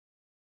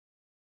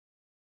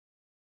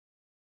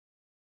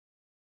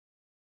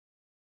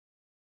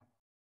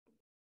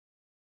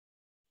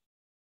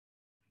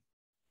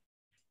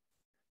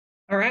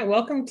All right,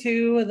 welcome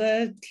to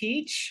the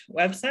Teach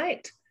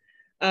website.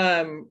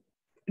 John,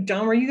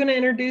 were you going to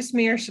introduce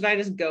me or should I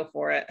just go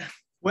for it?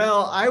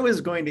 Well, I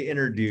was going to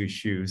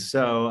introduce you,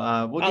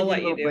 so we'll give you a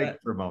little break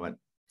for a moment.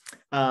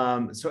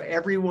 So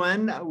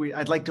everyone,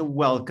 I'd like to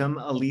welcome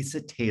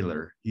Elisa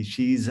Taylor.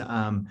 She's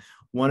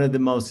one of the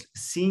most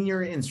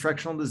senior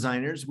instructional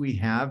designers we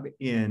have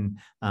in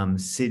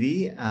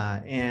City,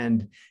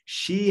 and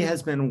she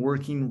has been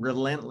working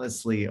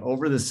relentlessly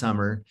over the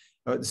summer,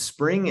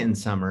 spring and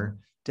summer,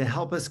 to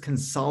help us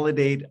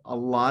consolidate a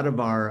lot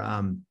of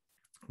our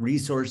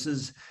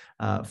resources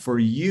for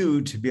you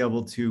to be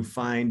able to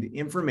find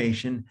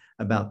information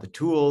about the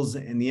tools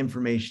and the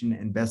information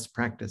and best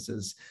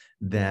practices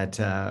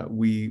that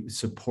we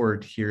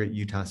support here at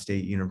Utah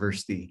State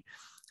University.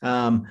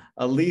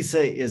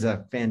 Elisa is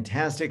a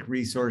fantastic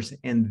resource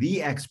and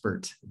the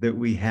expert that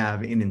we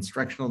have in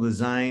instructional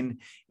design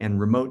and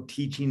remote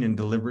teaching and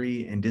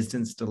delivery and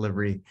distance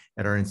delivery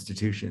at our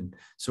institution.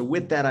 So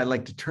with that, I'd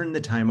like to turn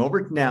the time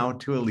over now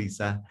to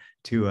Elisa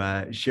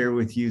to share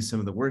with you some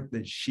of the work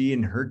that she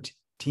and her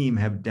team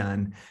have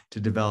done to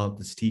develop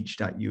this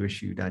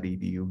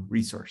Teach.usu.edu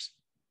resource.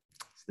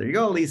 So there you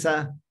go,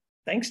 Elisa.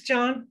 Thanks,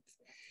 John.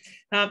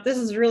 This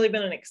has really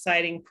been an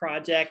exciting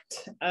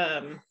project.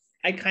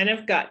 I kind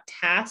of got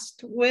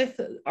tasked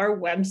with our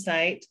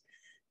website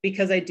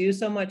because I do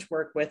so much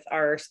work with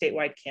our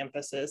statewide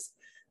campuses.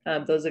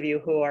 Those of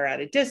you who are at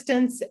a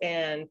distance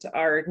and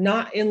are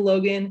not in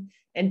Logan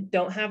and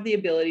don't have the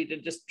ability to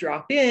just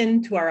drop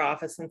in to our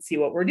office and see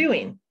what we're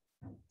doing.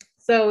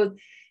 So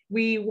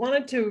we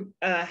wanted to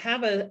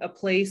have a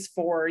place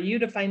for you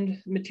to find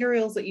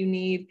materials that you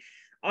need.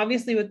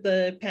 Obviously, with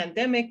the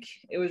pandemic,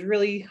 it was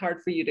really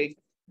hard for you to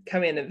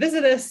come in and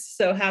visit us.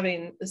 So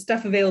having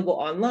stuff available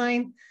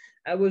online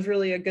was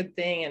really a good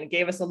thing, and it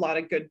gave us a lot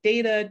of good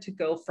data to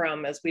go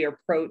from as we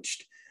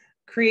approached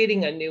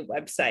creating a new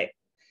website.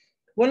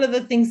 One of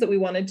the things that we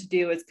wanted to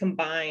do is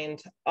combine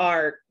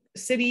our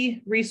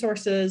city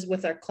resources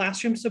with our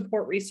classroom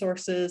support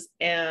resources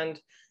and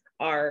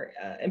our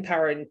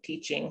empowering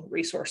teaching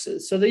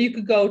resources so that you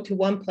could go to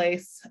one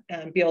place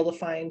and be able to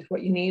find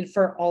what you need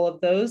for all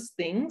of those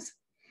things.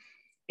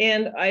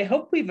 And I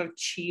hope we've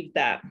achieved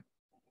that.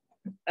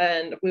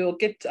 And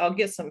I'll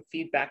get some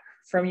feedback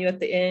from you at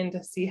the end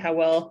to see how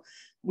well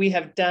we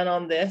have done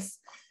on this.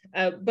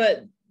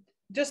 But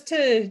just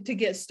to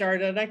get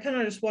started, I kind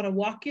of just want to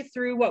walk you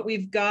through what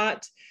we've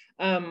got.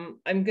 I'm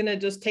going to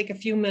just take a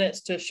few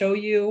minutes to show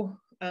you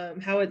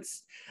how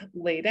it's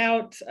laid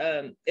out.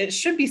 It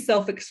should be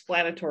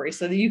self-explanatory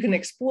so that you can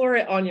explore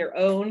it on your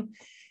own.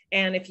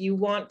 And if you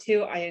want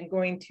to, I am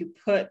going to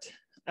put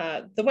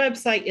the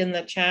website in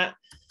the chat.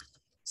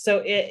 So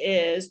it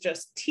is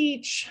just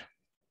Teach.usu.edu.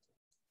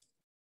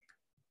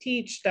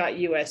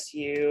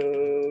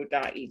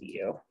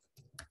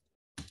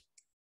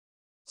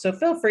 So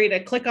feel free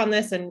to click on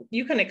this and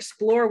you can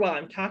explore while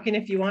I'm talking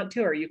if you want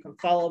to, or you can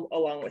follow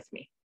along with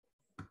me.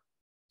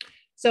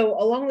 So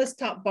along this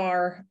top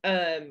bar,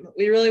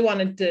 we really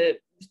wanted the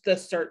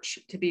search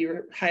to be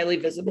highly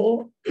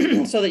visible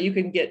so that you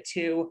can get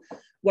to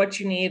what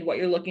you need, what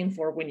you're looking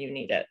for when you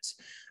need it.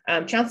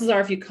 Chances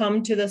are if you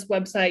come to this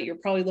website, you're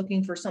probably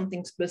looking for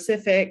something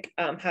specific,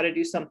 how to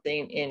do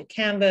something in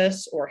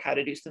Canvas or how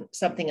to do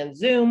something in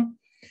Zoom.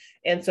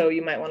 And so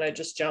you might want to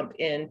just jump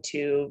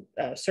into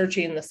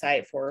searching the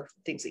site for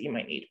things that you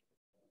might need.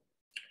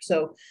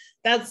 So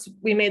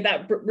we made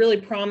that really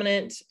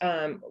prominent.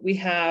 We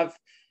have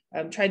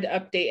tried to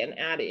update and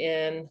add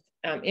in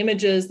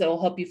images that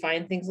will help you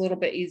find things a little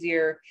bit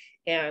easier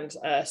and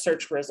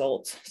search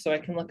results. So I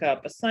can look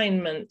up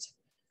assignment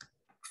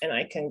and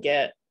I can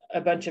get a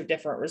bunch of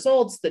different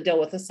results that deal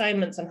with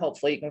assignments, and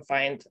hopefully you can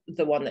find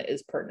the one that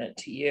is pertinent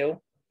to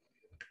you.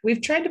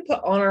 We've tried to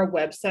put on our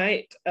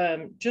website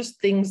just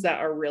things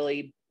that are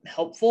really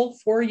helpful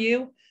for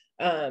you,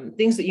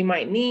 things that you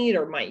might need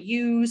or might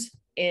use,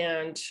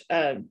 and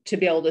to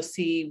be able to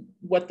see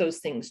what those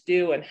things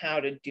do and how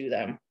to do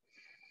them.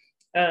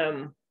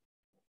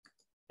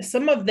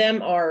 Some of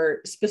them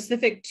are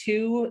specific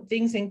to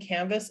things in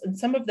Canvas, and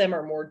some of them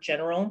are more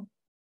general.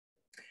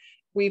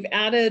 We've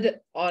added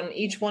on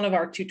each one of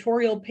our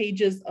tutorial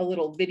pages a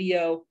little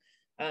video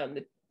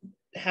that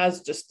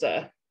has just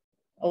a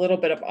little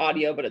bit of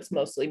audio, but it's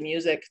mostly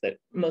music that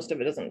most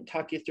of it doesn't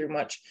talk you through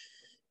much.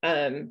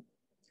 But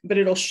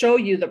it'll show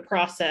you the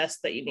process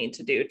that you need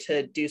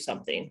to do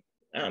something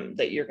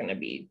that you're going to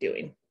be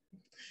doing.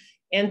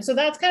 And so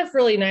that's kind of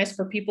really nice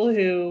for people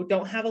who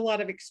don't have a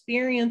lot of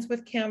experience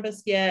with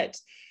Canvas yet.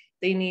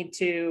 They need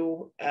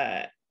to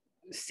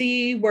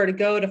see where to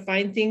go to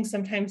find things.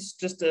 Sometimes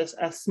just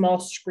a small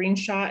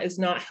screenshot is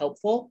not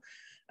helpful.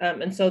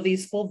 And so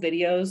these full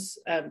videos,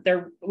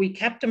 we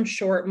kept them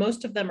short.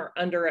 Most of them are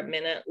under a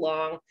minute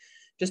long,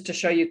 just to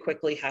show you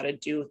quickly how to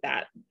do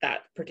that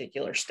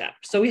particular step.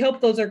 So we hope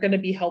those are going to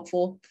be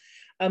helpful.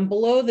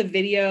 Below the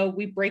video,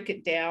 we break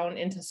it down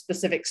into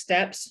specific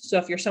steps. So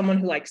if you're someone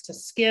who likes to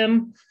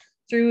skim,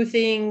 through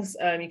things.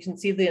 You can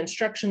see the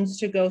instructions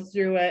to go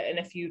through it. And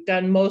if you've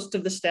done most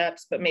of the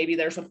steps, but maybe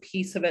there's a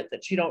piece of it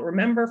that you don't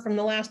remember from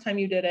the last time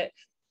you did it,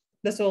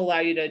 this will allow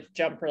you to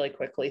jump really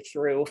quickly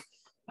through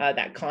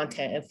that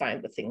content and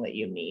find the thing that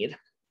you need.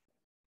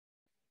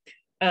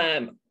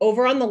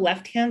 Over on the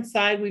left-hand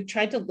side, we've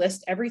tried to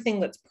list everything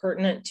that's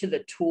pertinent to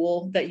the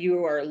tool that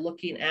you are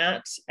looking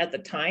at the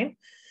time.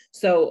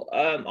 So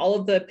all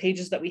of the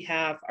pages that we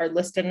have are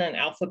listed in an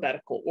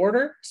alphabetical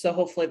order. So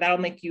hopefully that'll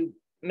make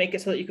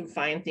it so that you can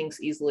find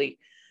things easily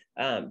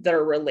that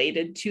are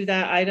related to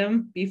that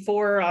item.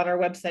 Before on our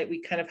website,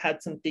 we kind of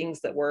had some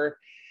things that were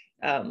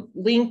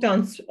linked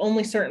on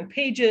only certain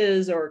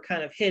pages or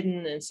kind of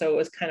hidden. And so it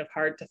was kind of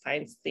hard to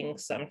find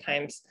things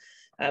sometimes,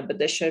 but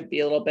this should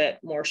be a little bit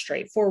more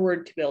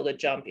straightforward to be able to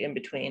jump in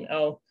between.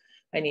 Oh,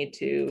 I need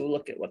to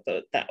look at what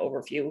that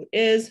overview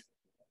is.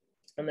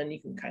 And then you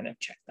can kind of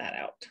check that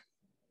out.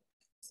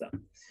 So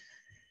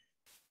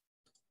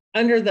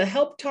under the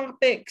help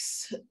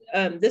topics,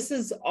 this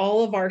is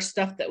all of our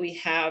stuff that we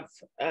have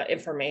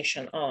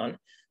information on.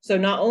 So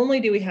not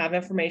only do we have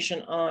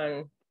information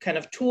on kind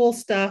of tool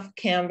stuff,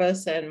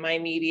 Canvas and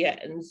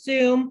MyMedia and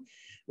Zoom,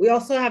 we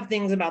also have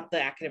things about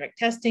the Academic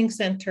Testing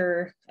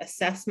Center,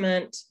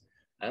 assessment,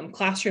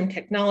 classroom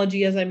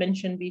technology, as I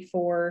mentioned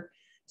before,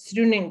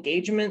 student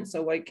engagement.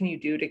 So what can you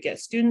do to get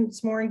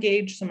students more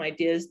engaged? Some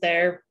ideas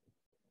there.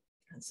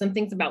 Some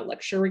things about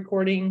lecture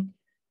recording,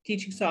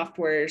 teaching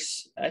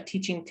softwares,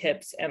 teaching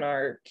tips, and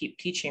our Keep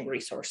Teaching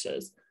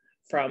resources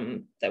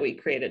that we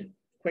created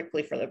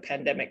quickly for the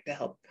pandemic to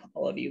help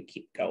all of you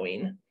keep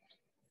going.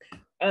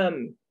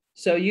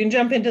 So you can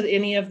jump into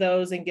any of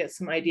those and get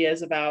some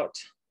ideas about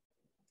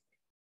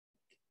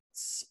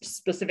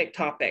specific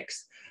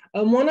topics.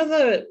 One of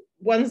the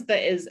ones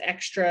that is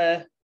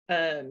extra,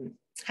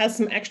 has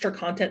some extra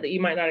content that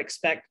you might not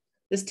expect,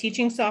 this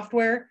teaching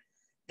software,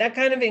 that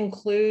kind of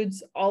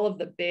includes all of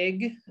the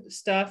big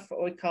stuff,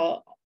 what we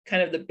call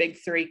kind of the big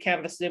three,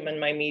 Canvas, Zoom,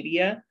 and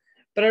MyMedia,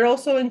 but it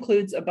also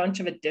includes a bunch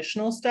of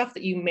additional stuff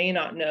that you may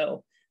not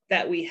know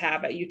that we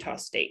have at Utah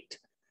State.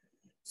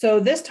 So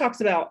this talks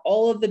about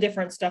all of the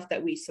different stuff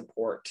that we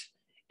support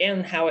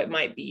and how it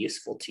might be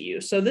useful to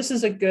you. So this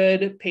is a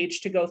good page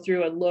to go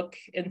through and look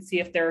and see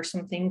if there are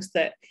some things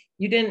that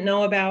you didn't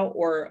know about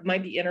or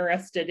might be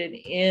interested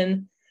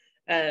in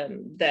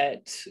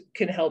that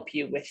can help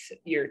you with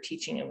your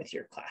teaching and with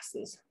your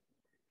classes.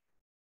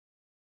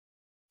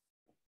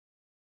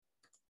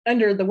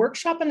 Under the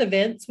workshop and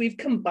events, we've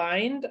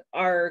combined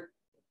our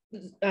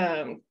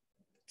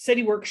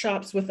city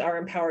workshops with our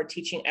Empowered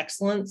Teaching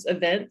Excellence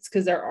events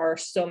because there are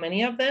so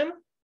many of them.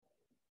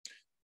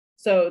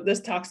 So this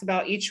talks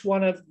about each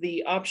one of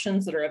the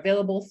options that are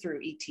available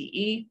through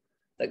ETE,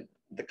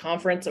 the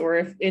conference that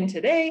we're in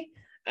today,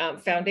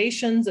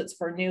 Foundations, it's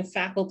for new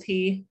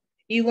faculty,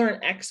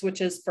 eLearnX,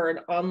 which is for an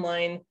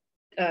online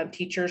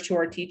teachers who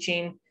are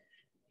teaching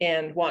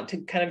and want to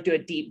kind of do a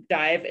deep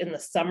dive in the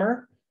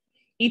summer.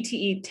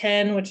 ETE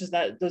 10, which is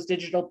those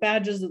digital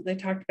badges that they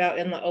talked about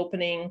in the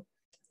opening,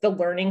 the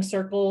learning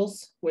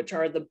circles, which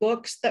are the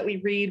books that we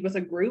read with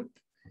a group,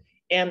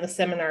 and the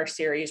seminar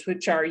series,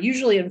 which are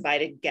usually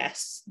invited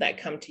guests that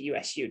come to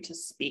USU to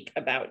speak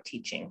about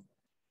teaching.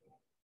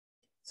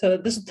 So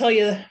this will tell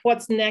you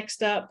what's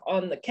next up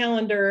on the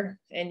calendar,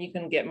 and you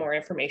can get more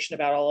information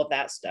about all of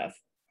that stuff.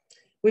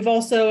 We've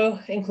also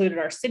included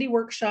our city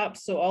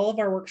workshops. So all of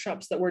our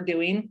workshops that we're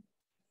doing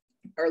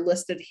are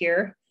listed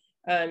here.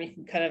 You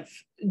can kind of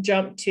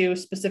jump to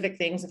specific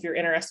things. If you're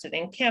interested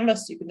in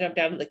Canvas, you can jump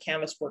down to the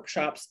Canvas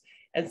workshops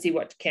and see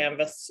what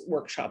Canvas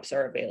workshops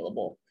are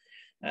available.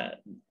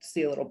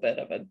 See a little bit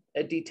of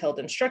a detailed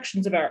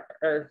instructions about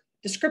or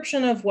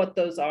description of what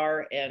those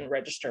are and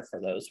register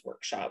for those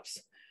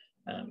workshops.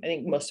 I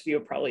think most of you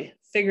have probably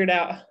figured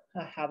out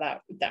how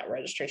that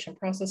registration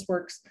process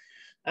works.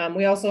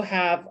 We also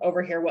have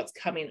over here what's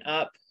coming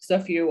up. So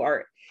if you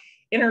are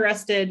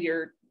interested,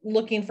 you're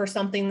looking for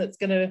something that's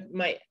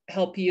might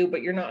help you,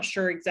 but you're not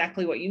sure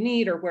exactly what you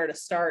need or where to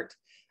start,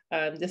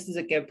 this is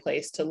a good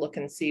place to look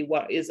and see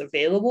what is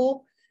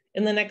available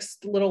in the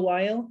next little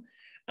while.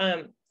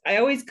 I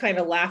always kind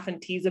of laugh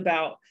and tease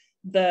about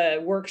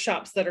the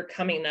workshops that are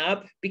coming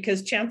up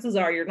because chances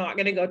are you're not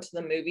going to go to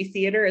the movie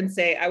theater and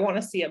say, I want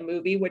to see a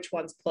movie, which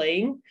one's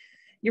playing.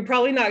 You're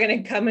probably not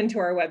going to come into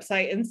our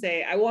website and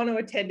say, I want to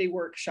attend a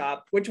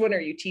workshop. Which one are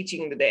you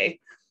teaching today?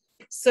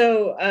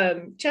 So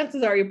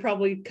chances are you're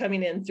probably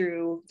coming in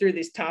through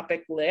these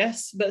topic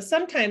lists, but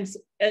sometimes,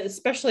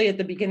 especially at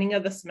the beginning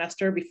of the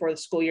semester before the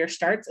school year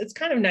starts, it's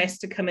kind of nice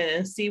to come in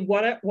and see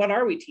what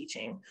are we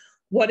teaching?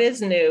 What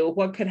is new?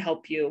 What could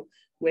help you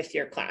with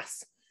your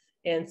class?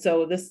 And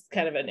so this is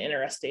kind of an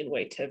interesting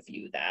way to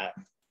view that.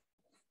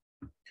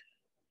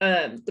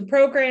 The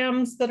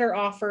programs that are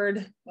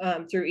offered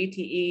through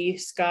ETE,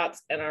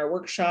 Scott's, and our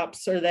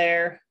workshops are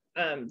there.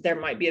 There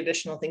might be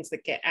additional things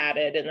that get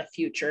added in the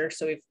future,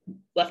 so we've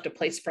left a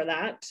place for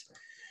that.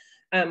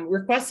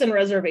 Requests and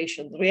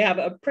reservations. We have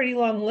a pretty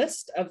long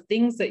list of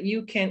things that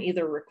you can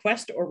either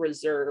request or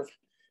reserve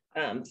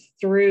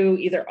through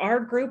either our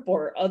group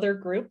or other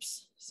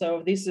groups.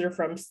 So these are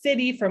from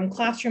City, from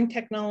Classroom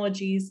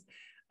Technologies,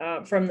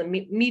 from the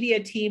media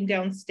team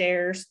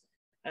downstairs.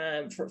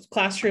 For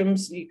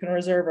classrooms, you can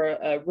reserve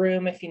a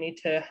room if you need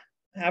to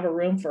have a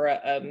room for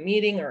a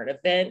meeting or an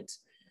event.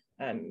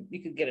 You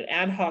could get an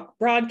ad hoc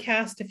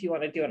broadcast if you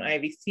want to do an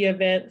IVC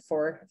event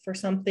for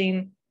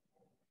something.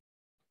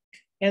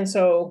 And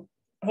so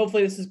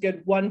hopefully this is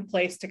good, one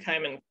place to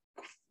come and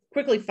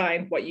quickly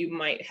find what you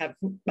might have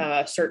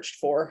searched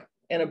for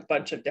in a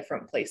bunch of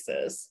different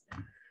places.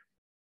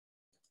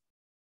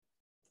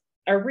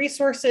 Our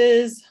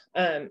resources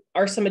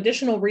are some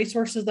additional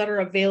resources that are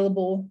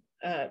available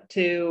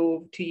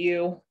to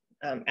you,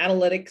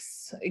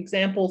 analytics,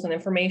 examples, and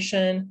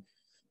information.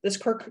 This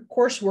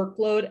course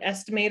workload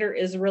estimator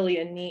is really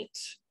a neat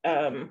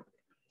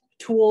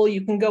tool.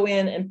 You can go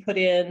in and put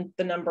in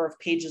the number of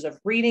pages of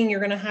reading you're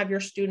going to have your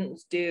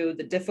students do,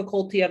 the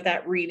difficulty of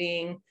that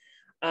reading,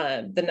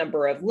 the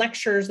number of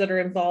lectures that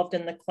are involved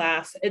in the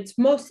class. It's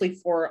mostly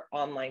for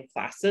online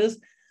classes,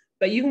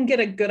 but you can get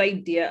a good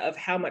idea of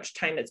how much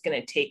time it's going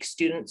to take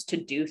students to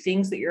do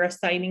things that you're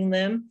assigning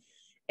them,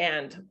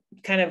 and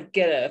kind of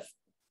get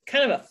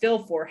a feel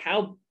for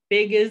how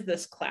big is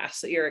this class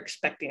that you're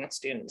expecting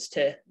students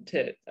to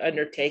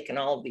undertake, and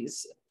all of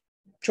these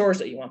chores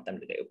that you want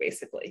them to do,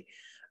 basically.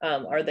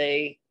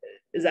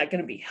 Is that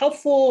going to be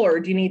helpful,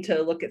 or do you need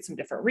to look at some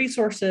different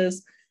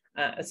resources?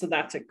 So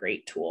that's a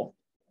great tool.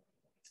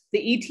 The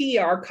ETE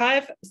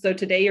archive. So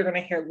today you're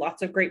going to hear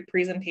lots of great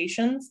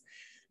presentations.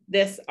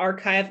 This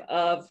archive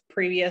of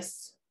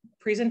previous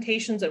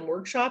presentations and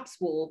workshops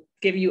will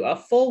give you a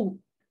full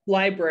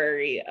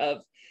library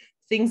of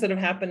things that have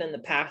happened in the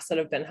past that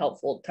have been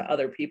helpful to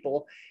other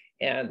people.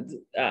 And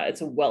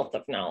it's a wealth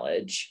of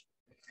knowledge.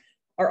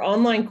 Our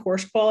online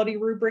course quality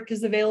rubric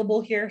is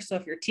available here. So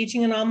if you're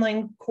teaching an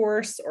online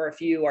course, or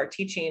if you are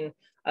teaching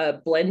a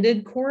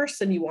blended course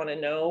and you want to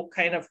know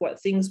kind of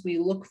what things we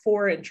look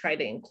for and try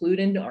to include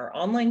into our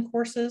online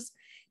courses,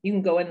 you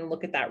can go in and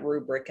look at that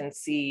rubric and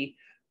see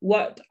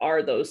what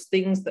are those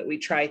things that we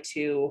try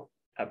to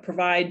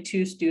provide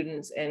to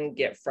students and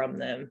get from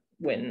them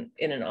when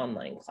in an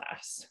online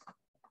class.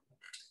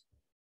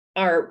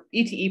 Our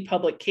ETE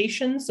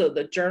publication, so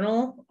the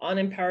Journal on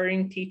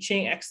Empowering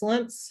Teaching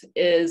Excellence,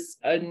 is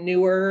a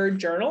newer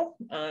journal.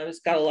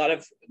 It's got a lot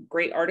of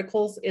great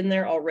articles in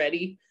there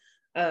already.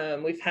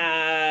 We've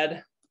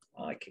had,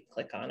 I could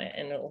click on it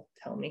and it'll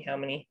tell me how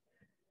many.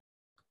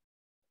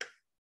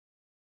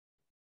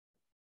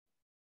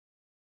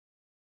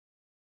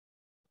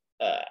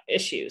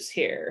 Issues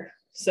here.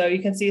 So you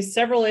can see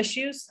several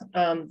issues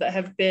that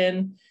have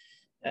been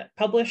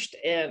published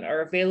and are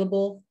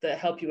available that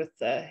help you with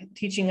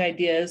teaching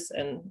ideas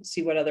and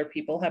see what other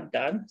people have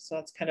done. So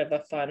that's kind of a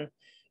fun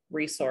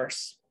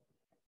resource.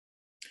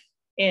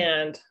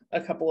 And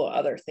a couple of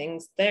other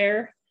things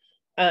there.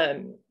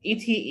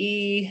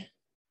 ETE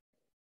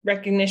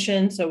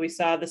recognition. So we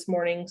saw this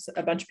morning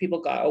a bunch of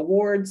people got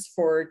awards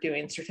for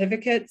doing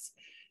certificates.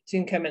 So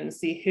you can come in and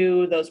see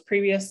who those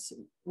previous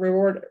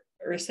reward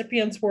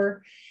recipients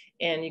were,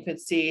 and you could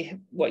see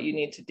what you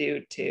need to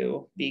do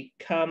to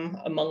become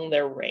among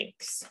their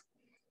ranks.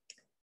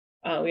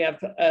 We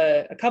have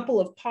a couple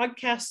of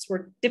podcasts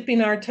we're dipping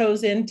our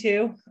toes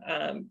into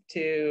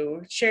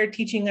to share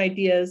teaching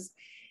ideas,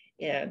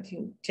 and you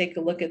can take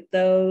a look at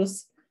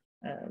those.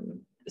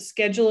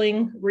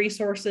 Scheduling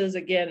resources,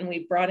 again,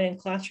 we brought in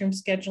classroom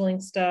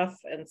scheduling stuff,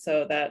 and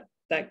so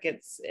that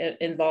gets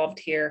involved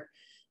here.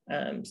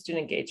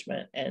 Student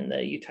engagement and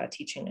the Utah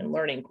Teaching and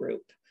Learning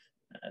Group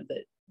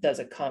that does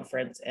a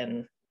conference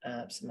and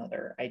some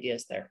other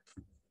ideas there.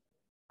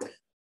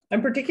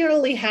 I'm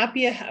particularly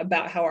happy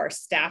about how our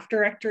staff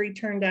directory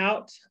turned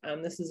out.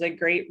 This is a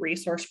great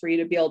resource for you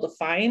to be able to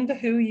find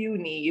who you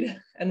need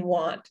and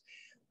want,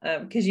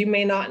 because you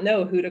may not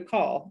know who to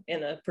call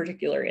in a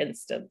particular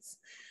instance.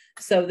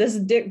 So this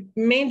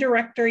main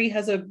directory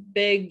has a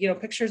big,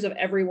 pictures of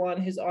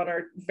everyone who's on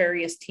our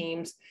various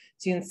teams.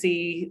 So you can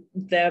see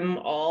them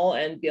all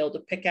and be able to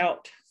pick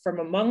out from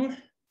among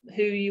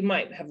who you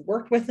might have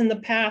worked with in the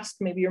past.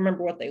 Maybe you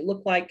remember what they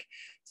look like.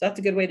 So that's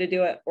a good way to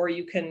do it. Or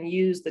you can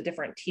use the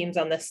different teams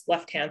on this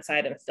left-hand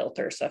side and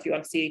filter. So if you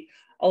want to see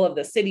all of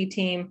the city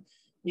team,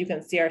 you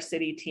can see our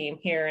city team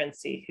here and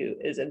see who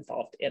is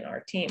involved in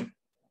our team.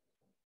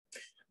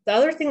 The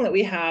other thing that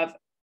we have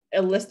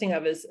a listing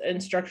of is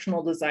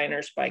instructional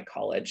designers by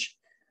college.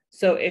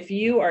 So if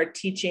you are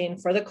teaching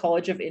for the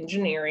College of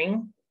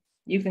Engineering,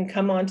 you can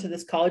come on to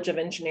this College of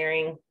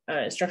Engineering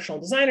instructional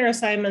designer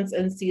assignments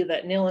and see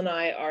that Neil and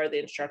I are the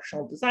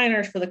instructional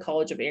designers for the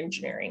College of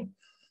Engineering.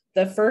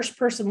 The first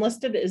person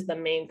listed is the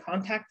main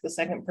contact. The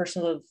second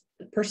person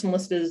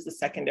listed is the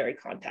secondary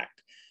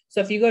contact. So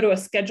if you go to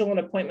schedule an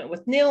appointment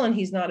with Neil and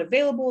he's not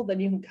available,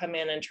 then you can come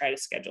in and try to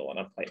schedule an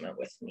appointment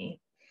with me.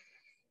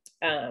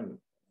 And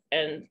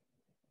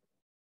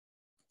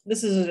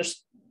this is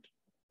just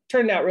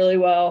turned out really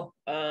well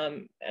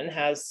and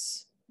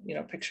has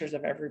pictures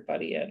of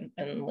everybody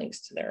and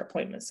links to their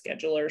appointment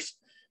schedulers.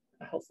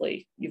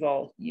 Hopefully you've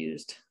all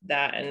used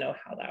that and know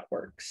how that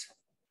works.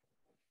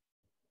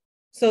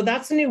 So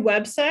that's a new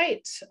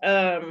website.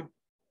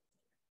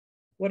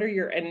 What are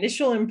your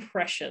initial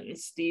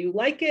impressions? Do you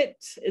like it?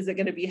 Is it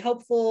going to be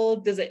helpful?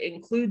 Does it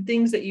include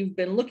things that you've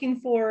been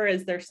looking for?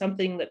 Is there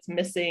something that's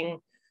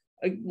missing?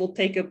 We'll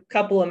take a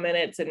couple of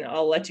minutes and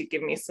I'll let you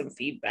give me some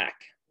feedback.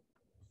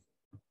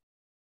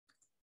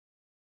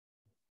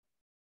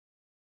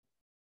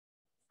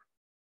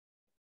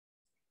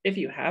 If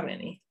you have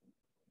any.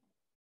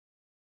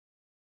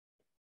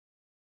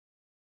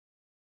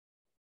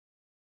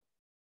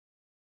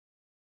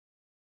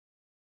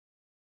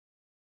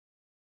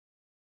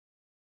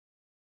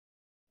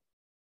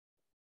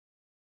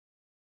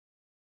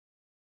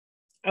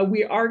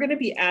 We are going to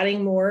be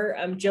adding more.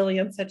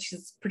 Jillian said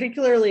she's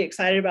particularly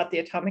excited about the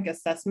atomic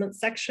assessment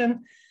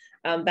section.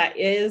 That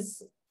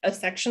is a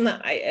section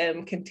that I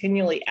am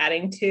continually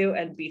adding to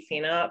and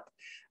beefing up.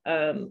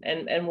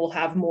 And we'll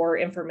have more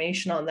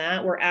information on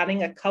that. We're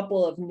adding a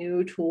couple of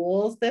new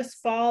tools this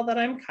fall that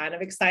I'm kind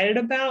of excited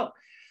about.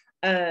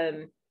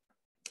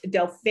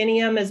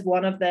 Delphinium is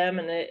one of them,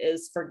 and it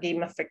is for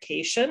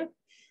gamification.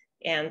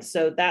 And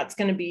so that's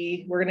going to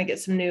be, we're going to get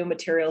some new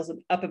materials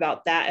up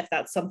about that. If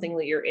that's something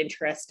that you're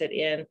interested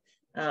in,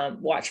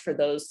 watch for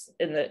those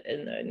in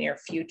the near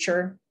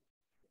future.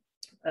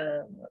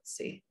 Let's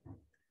see.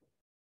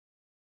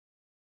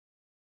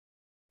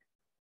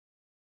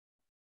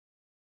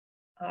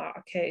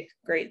 Okay,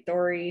 great,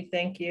 Dory,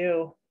 thank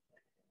you.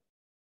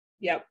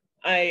 Yep,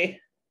 I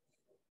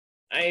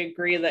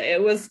agree that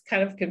it was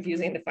kind of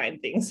confusing to find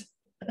things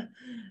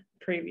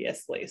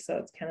previously. So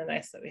it's kind of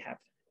nice that we have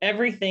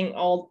everything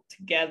all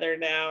together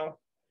now,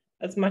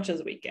 as much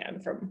as we can,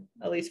 from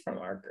at least from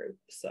our group,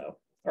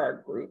 or our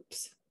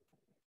groups.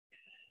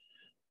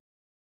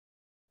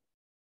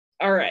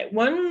 All right,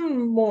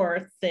 one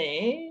more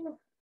thing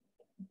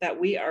that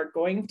we are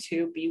going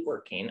to be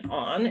working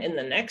on in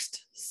the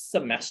next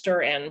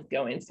semester and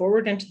going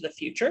forward into the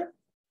future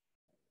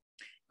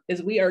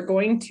is we are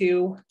going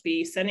to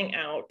be sending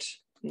out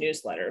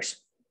newsletters.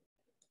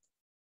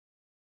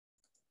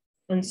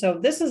 And so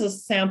this is a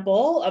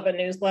sample of a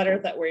newsletter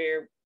that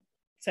we're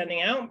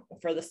sending out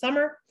for the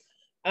summer,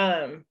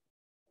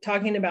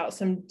 talking about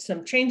some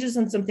changes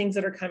and some things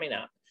that are coming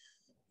up.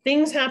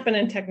 Things happen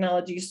in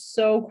technology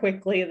so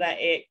quickly that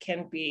it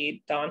can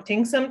be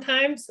daunting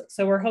sometimes.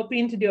 So we're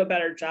hoping to do a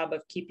better job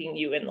of keeping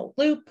you in the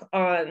loop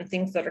on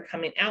things that are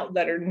coming out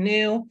that are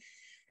new,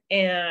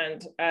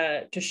 and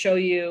to show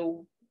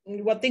you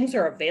what things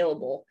are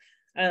available.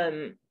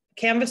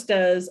 Canvas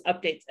does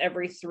updates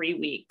every 3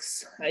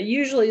 weeks.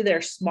 Usually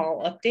they're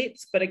small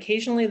updates, but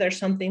occasionally there's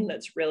something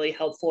that's really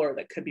helpful or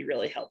that could be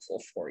really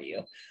helpful for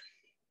you.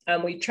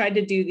 We tried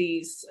to do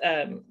these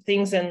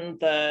things in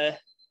the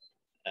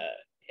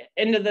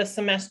end of the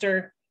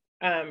semester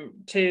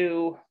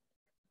or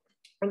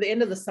the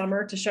end of the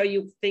summer to show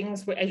you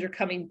things as you're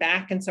coming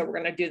back. And so we're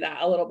going to do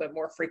that a little bit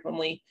more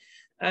frequently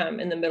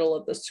in the middle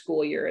of the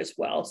school year as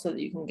well, so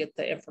that you can get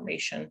the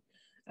information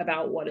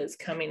about what is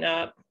coming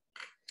up.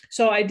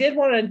 So I did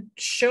want to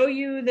show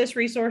you this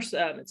resource.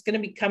 It's going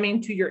to be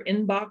coming to your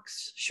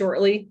inbox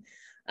shortly,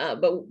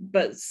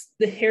 but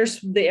here's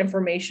the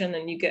information,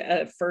 and you get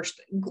a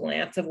first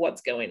glance of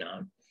what's going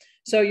on.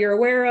 So you're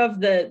aware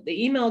of the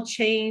email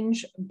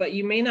change, but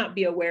you may not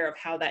be aware of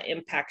how that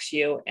impacts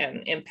you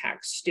and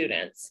impacts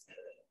students.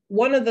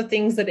 One of the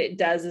things that it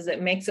does is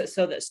it makes it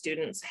so that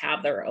students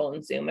have their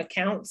own Zoom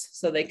accounts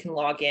so they can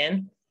log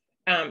in.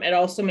 It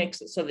also makes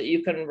it so that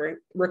you can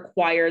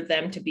require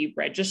them to be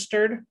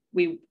registered.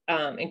 We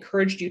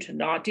encouraged you to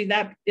not do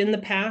that in the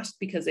past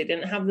because they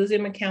didn't have the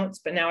Zoom accounts,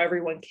 but now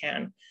everyone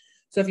can.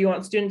 So if you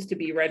want students to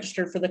be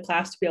registered for the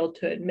class to be able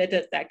to admit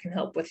it, that can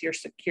help with your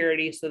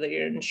security so that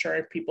you're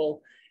ensuring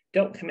people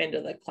don't come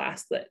into the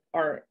class that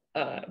aren't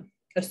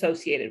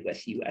associated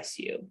with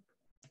USU.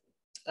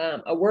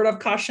 A word of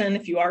caution,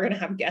 if you are going to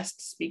have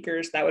guest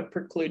speakers, that would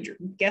preclude your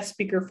guest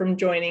speaker from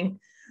joining.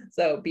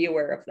 So be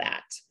aware of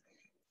that.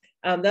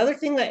 The other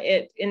thing that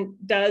it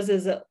does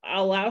is it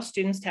allows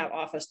students to have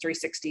Office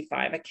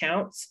 365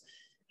 accounts,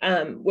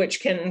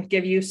 which can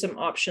give you some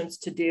options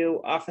to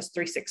do Office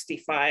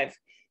 365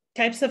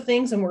 types of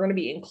things. And we're going to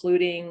be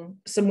including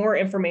some more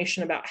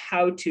information about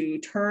how to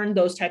turn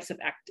those types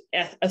of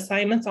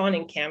assignments on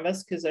in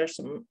Canvas, because there's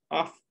some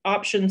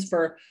options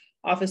for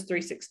Office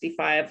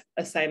 365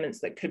 assignments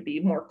that could be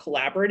more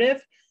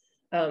collaborative.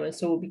 And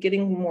so we'll be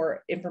getting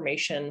more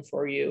information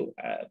for you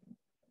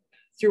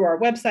through our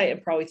website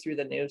and probably through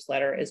the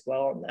newsletter as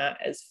well on that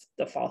as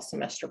the fall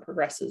semester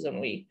progresses and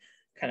we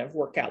kind of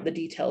work out the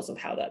details of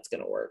how that's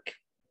going to work.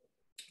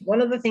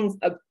 One of the things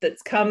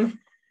that's come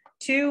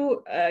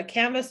to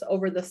Canvas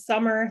over the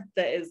summer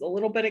that is a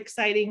little bit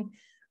exciting,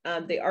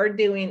 they are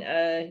doing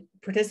a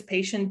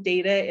participation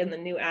data in the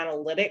new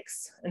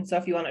analytics. And so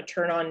if you want to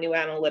turn on new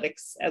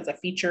analytics as a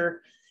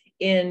feature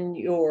in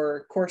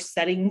your course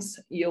settings,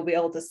 you'll be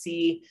able to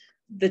see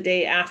the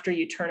day after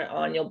you turn it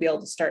on, you'll be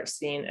able to start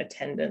seeing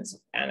attendance,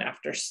 and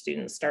after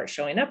students start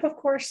showing up, of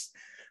course,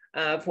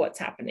 of what's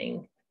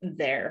happening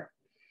there.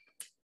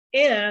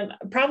 And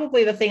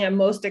probably the thing I'm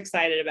most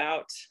excited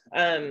about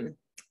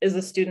is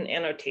the student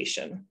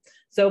annotation.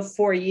 So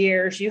for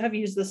years, you have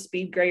used the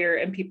speed grader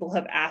and people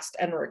have asked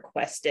and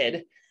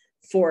requested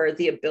for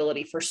the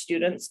ability for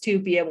students to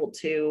be able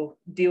to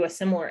do a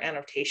similar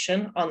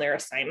annotation on their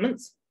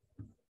assignments.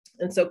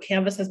 And so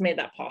Canvas has made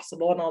that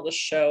possible, and I'll just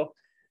show,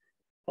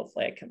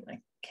 hopefully I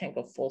can't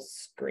go full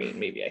screen.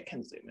 Maybe I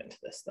can zoom into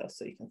this though,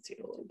 so you can see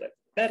it a little bit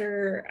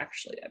better.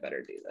 Actually, I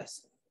better do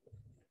this.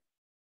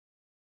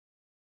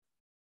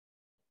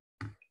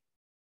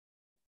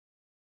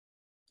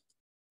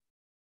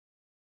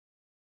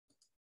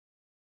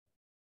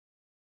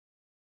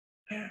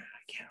 I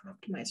can't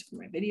optimize for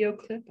my video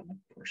clip on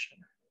a portion.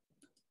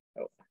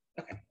 Oh,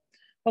 okay.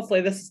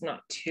 Hopefully this is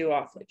not too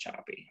awfully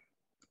choppy.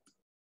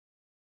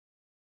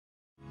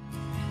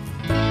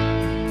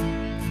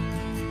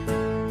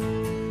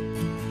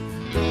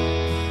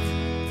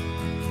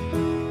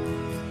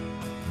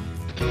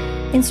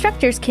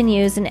 Instructors can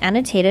use an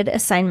annotated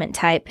assignment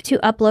type to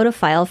upload a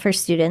file for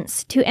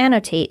students to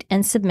annotate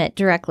and submit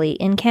directly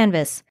in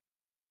Canvas.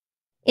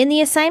 In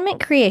the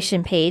assignment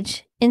creation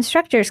page,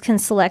 instructors can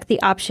select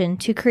the option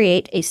to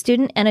create a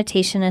student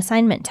annotation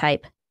assignment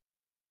type.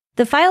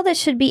 The file that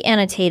should be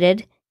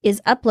annotated is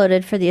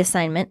uploaded for the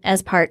assignment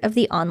as part of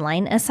the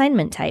online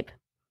assignment type.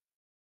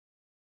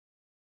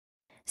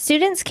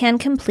 Students can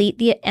complete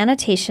the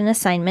annotation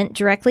assignment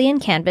directly in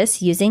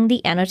Canvas using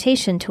the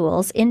annotation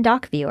tools in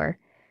Doc Viewer.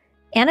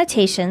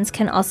 Annotations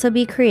can also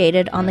be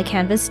created on the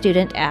Canvas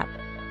Student app.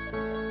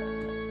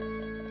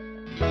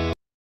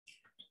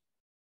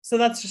 So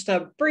that's just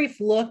a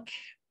brief look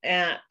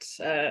at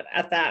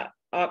that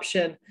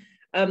option.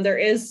 There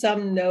is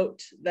some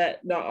note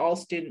that not all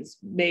students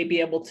may be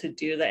able to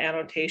do the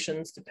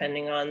annotations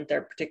depending on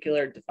their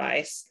particular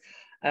device.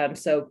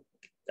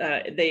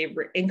 They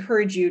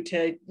encourage you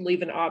to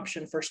leave an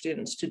option for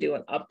students to do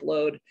an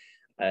upload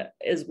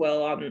as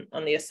well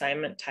on the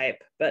assignment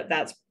type, but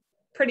that's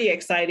pretty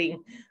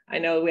exciting. I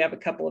know we have a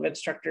couple of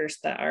instructors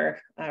that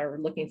are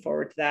looking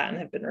forward to that and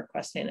have been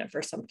requesting it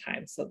for some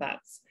time. So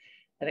that's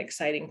an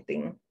exciting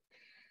thing.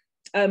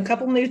 A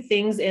couple new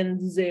things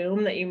in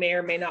Zoom that you may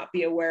or may not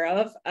be aware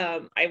of.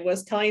 I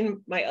was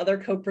telling my other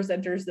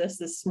co-presenters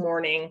this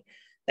morning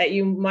that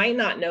you might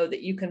not know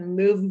that you can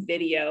move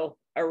video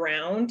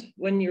around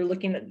when you're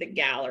looking at the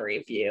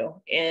gallery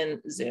view in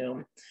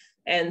Zoom.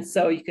 And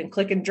so you can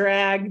click and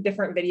drag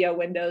different video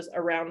windows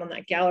around on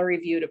that gallery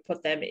view to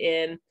put them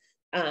in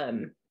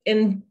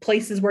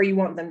places where you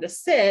want them to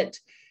sit,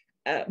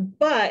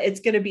 but it's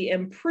going to be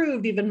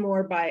improved even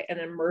more by an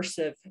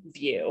immersive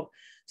view.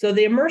 So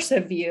the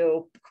immersive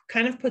view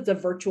kind of puts a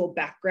virtual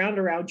background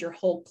around your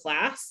whole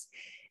class.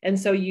 And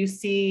so you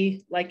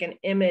see like an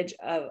image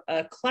of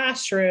a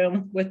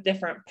classroom with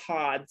different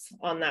pods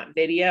on that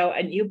video,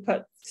 and you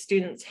put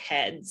students'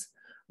 heads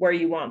where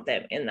you want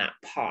them in that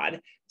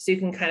pod. So you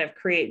can kind of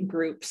create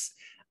groups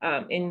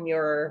in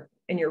your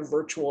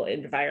virtual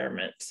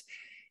environment.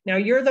 Now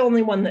you're the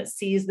only one that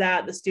sees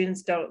that. The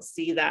students don't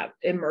see that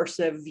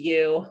immersive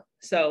view.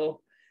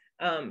 So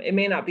it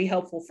may not be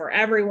helpful for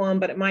everyone,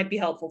 but it might be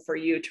helpful for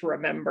you to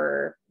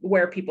remember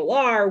where people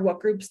are, what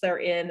groups they're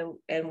in,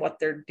 and what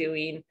they're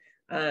doing.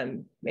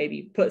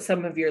 Maybe put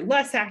some of your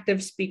less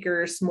active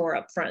speakers more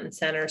up front and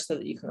center so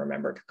that you can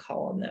remember to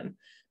call on them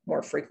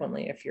more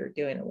frequently if you're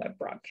doing a web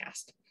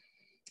broadcast.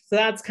 So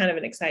that's kind of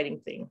an exciting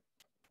thing.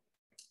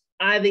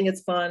 I think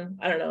it's fun.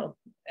 I don't know.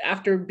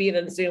 After being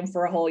in Zoom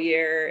for a whole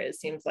year, it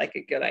seems like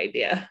a good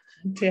idea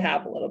to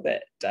have a little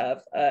bit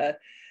of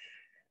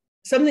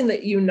something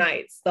that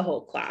unites the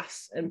whole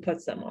class and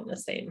puts them on the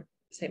same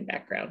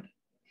background.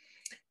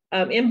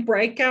 In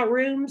breakout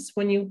rooms,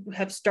 when you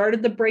have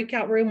started the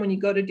breakout room, when you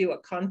go to do a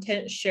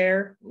content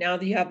share, now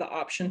that you have the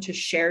option to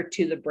share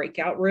to the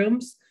breakout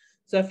rooms.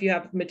 So if you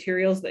have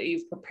materials that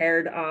you've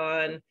prepared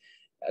on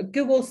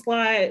Google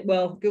Slide,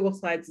 well, Google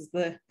Slides is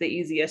the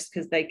easiest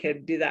because they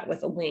could do that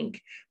with a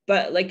link.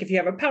 But like if you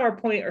have a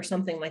PowerPoint or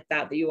something like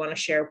that you want to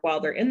share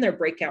while they're in their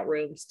breakout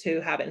rooms to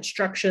have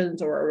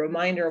instructions or a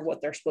reminder of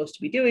what they're supposed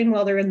to be doing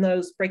while they're in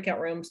those breakout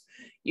rooms,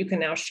 you can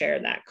now share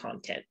that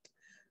content.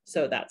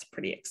 So that's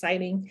pretty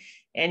exciting.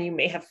 And you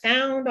may have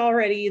found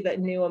already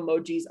that new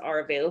emojis are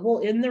available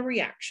in the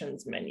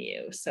reactions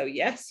menu. So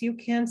yes, you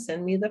can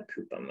send me the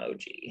poop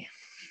emoji.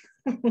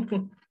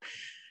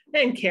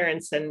 And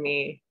Karen send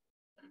me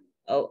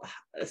a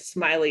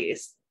smiley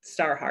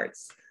star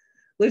hearts.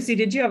 Lucy,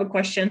 did you have a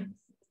question?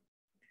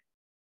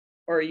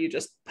 Or are you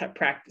just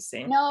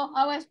practicing? No,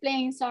 I was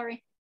playing,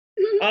 sorry.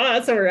 Oh,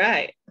 that's all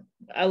right.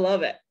 I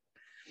love it.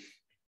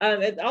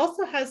 It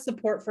also has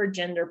support for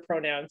gender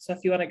pronouns. So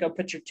if you want to go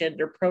put your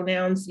gender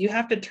pronouns, you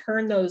have to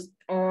turn those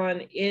on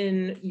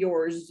in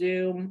your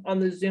Zoom, on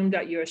the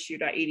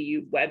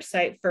Teach.usu.edu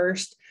website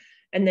first.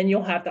 And then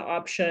you'll have the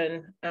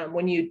option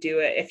when you do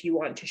it, if you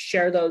want to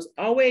share those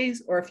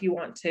always, or if you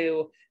want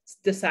to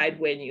decide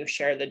when you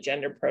share the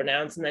gender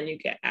pronouns. And then you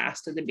get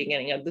asked at the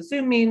beginning of the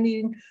Zoom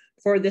meeting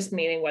for this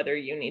meeting whether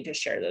you need to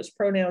share those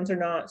pronouns or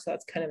not. So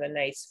that's kind of a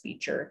nice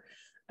feature.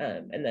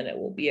 And then it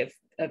will be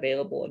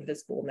available and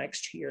visible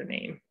next to your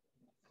name.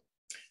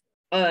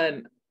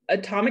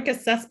 Atomic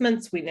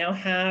assessments, we now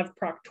have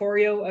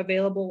Proctorio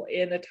available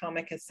in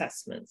atomic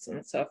assessments.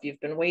 And so if you've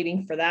been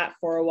waiting for that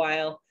for a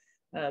while,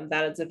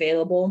 that is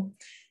available.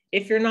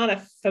 If you're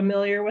not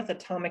familiar with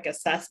atomic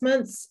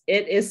assessments,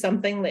 it is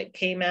something that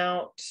came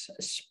out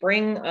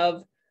spring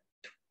of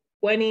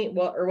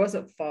or was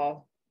it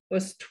fall? It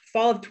was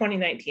fall of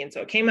 2019.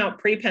 So it came out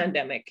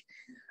pre-pandemic.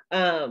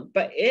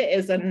 But it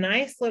is a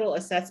nice little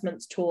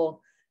assessments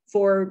tool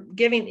for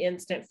giving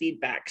instant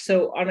feedback.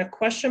 So on a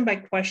question by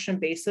question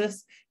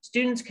basis,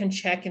 students can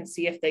check and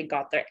see if they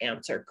got their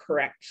answer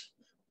correct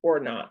or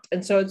not.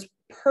 And so it's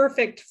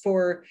perfect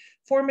for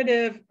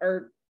formative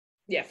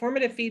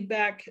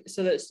feedback,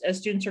 so that as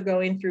students are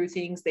going through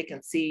things, they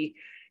can see,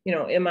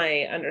 am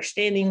I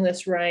understanding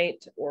this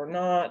right or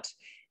not?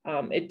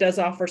 It does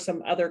offer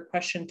some other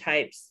question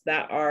types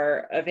that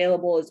are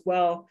available as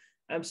well.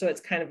 So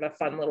it's kind of a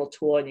fun little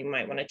tool, and you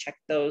might want to check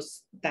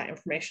that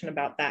information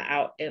about that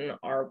out in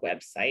our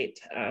website,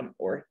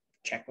 or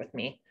check with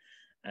me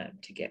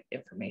to get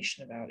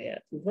information about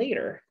it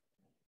later.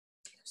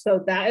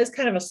 So that is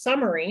kind of a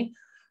summary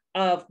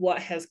of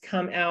what has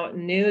come out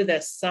new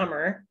this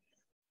summer.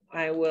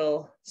 I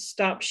will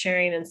stop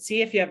sharing and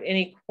see if you have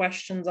any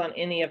questions on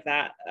any of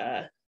that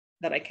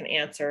that I can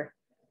answer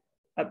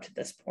up to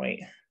this point.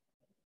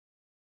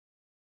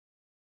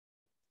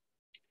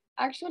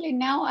 Actually,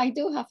 now I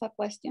do have a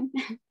question.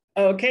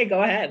 Okay,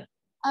 go ahead.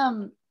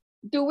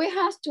 Do we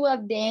have to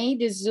update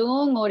the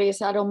Zoom, or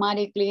is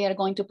automatically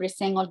going to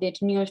present all the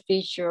new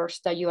features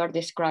that you are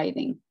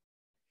describing?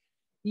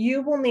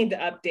 You will need to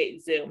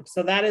update Zoom.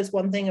 So that is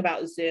one thing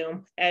about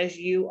Zoom. As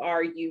you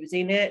are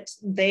using it,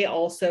 they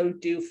also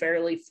do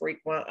fairly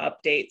frequent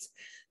updates.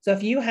 So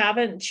if you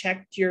haven't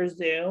checked your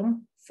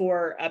Zoom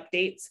for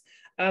updates,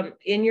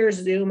 in your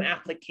Zoom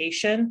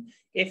application,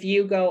 if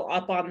you go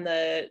up on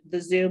the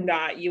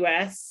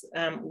Teach.us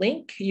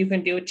link, you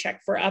can do a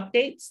check for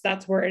updates.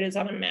 That's where it is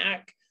on a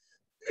Mac.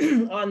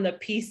 On the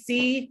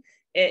PC,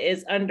 it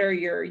is under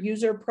your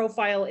user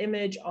profile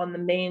image on the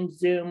main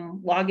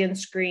Zoom login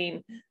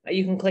screen.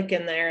 You can click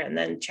in there and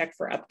then check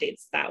for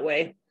updates that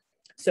way.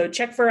 So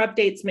check for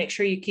updates, make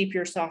sure you keep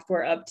your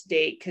software up to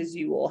date, because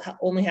you will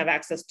only have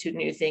access to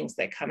new things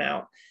that come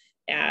out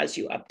as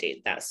you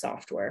update that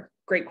software.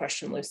 Great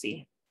question,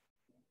 Lucy.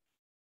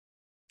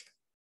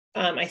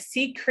 I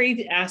see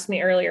Creed asked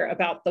me earlier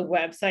about the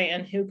website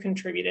and who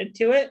contributed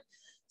to it.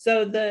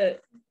 So the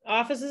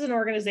offices and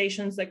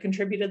organizations that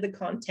contributed the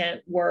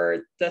content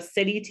were the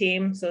city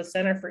team, so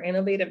Center for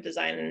Innovative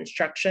Design and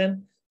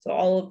Instruction. So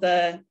all of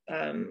the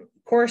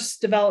course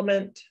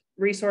development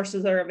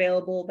resources are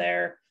available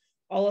there.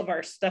 All of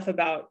our stuff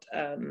about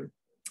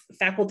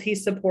faculty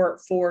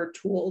support for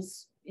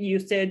tools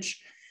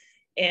usage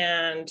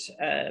and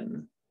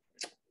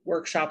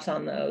workshops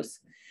on those.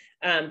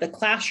 The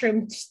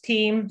classroom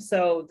team,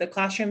 so the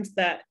classrooms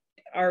that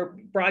are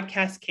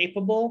broadcast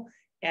capable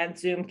and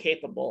Zoom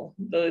capable,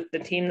 the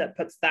team that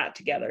puts that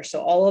together. So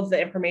all of the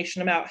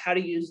information about how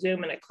to use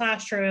Zoom in a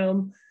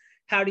classroom,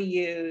 how to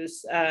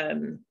use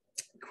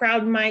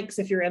crowd mics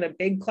if you're in a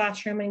big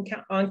classroom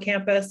on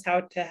campus,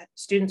 how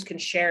students can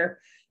share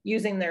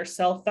using their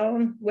cell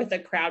phone with a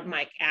crowd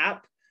mic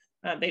app.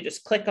 They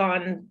just click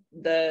on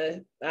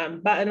the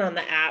button on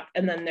the app,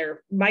 and then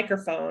their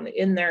microphone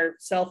in their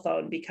cell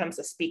phone becomes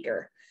a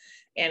speaker,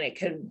 and it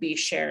can be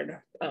shared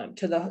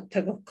to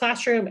the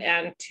classroom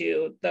and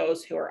to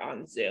those who are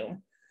on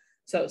Zoom.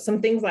 So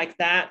some things like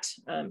that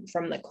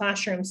from the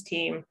classrooms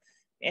team,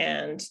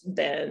 and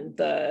then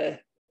the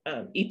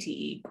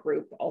ETE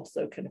group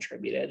also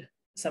contributed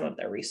some of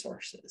their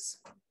resources.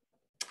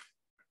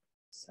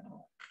 So,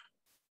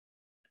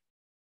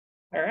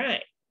 all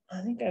right,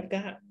 I think I've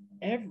got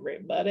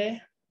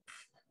everybody.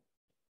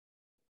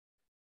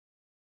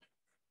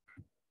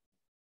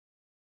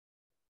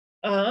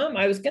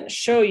 I was going to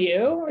show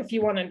you, if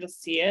you wanted to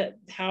see it,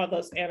 how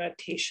those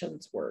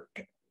annotations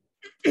work.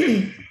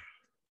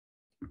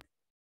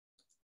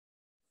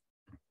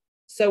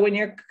 So when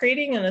you're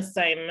creating an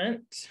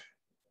assignment,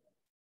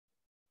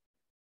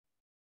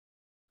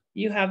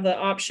 you have the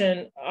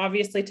option,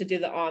 obviously, to do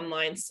the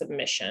online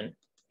submission.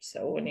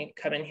 So when you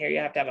come in here, you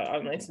have to have an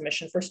online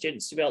submission for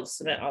students to be able to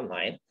submit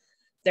online.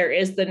 There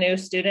is the new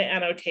student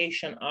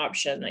annotation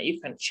option that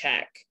you can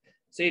check.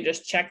 So you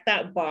just check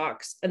that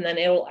box, and then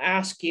it will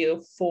ask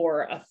you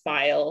for a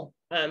file,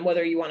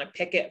 whether you want to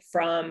pick it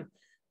from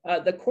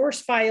the course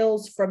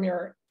files, from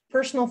your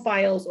personal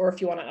files, or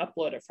if you want to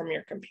upload it from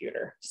your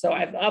computer. So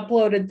I've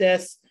uploaded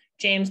this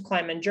James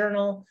Kleiman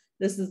journal.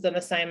 This is an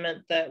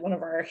assignment that one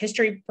of our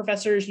history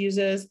professors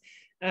uses.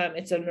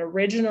 It's an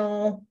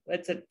original,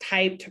 it's a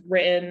typed,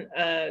 written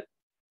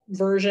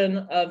version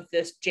of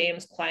this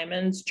James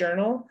Kleiman's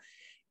journal.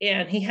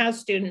 And he has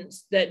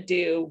students that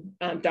do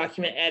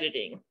document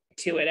editing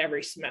to it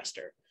every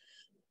semester.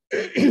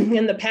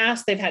 In the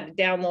past, they've had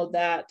to download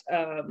that,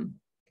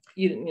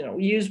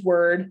 use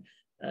Word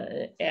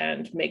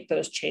and make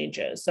those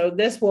changes. So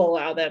this will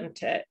allow them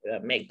to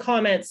make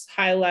comments,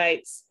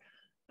 highlights,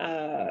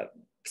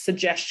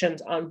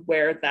 suggestions on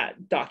where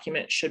that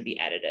document should be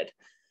edited.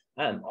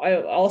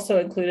 I also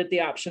included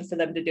the option for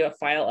them to do a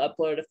file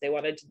upload if they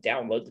wanted to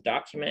download the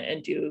document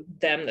and do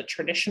them the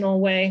traditional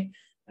way.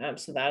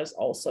 So that is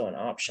also an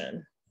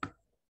option.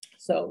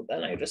 So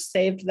then I just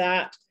saved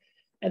that.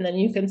 And then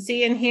you can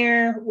see in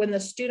here, when the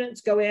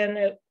students go in,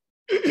 it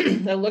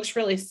looks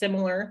really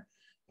similar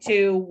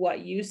to what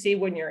you see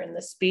when you're in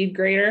the speed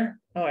grader.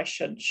 Oh, I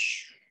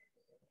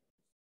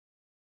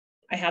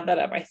have that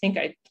up. I think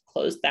I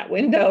closed that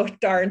window,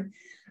 darn.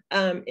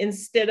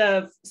 Instead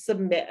of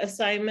submit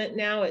assignment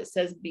now, it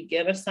says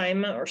begin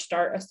assignment or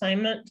start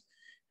assignment.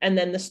 And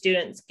then the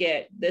students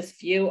get this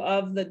view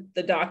of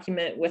the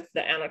document with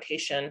the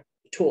annotation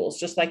tools,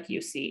 just like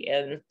you see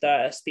in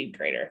the speed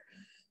grader.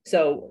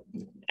 So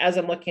as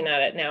I'm looking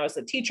at it now as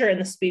a teacher in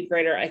the speed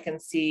grader, I can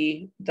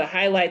see the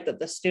highlight that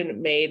the student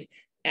made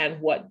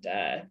and what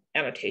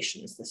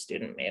annotations the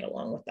student made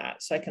along with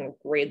that. So I can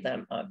grade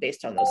them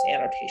based on those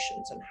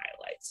annotations and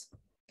highlights.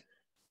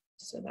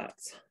 So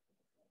that's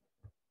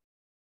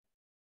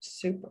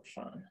super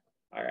fun.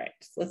 All right,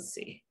 let's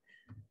see.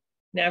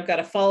 Now I've got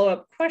a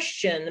follow-up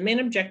question. The main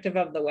objective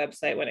of the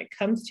website when it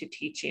comes to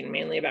teaching,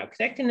 mainly about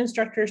connecting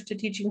instructors to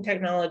teaching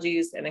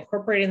technologies and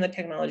incorporating the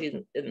technologies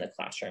in the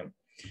classroom.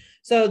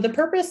 So the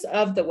purpose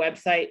of the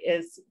website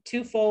is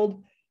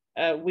twofold.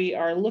 We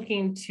are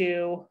looking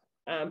to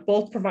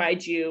both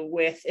provide you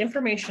with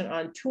information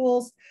on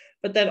tools,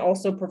 but then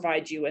also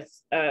provide you with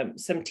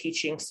some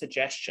teaching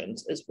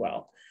suggestions as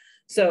well.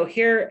 So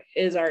here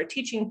is our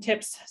teaching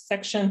tips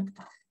section.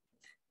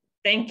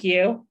 Thank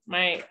you.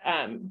 My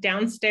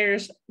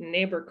downstairs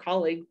neighbor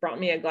colleague brought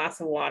me a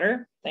glass of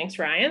water. Thanks,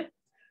 Ryan.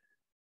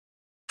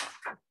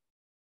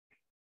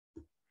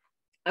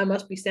 I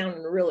must be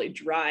sounding really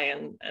dry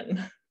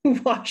and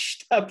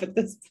washed up at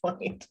this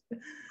point.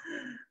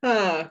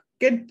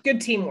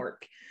 Good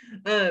teamwork.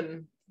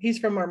 He's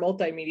from our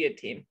multimedia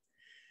team.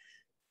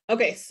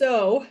 Okay,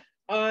 so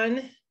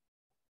on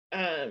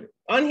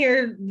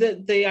here,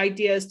 the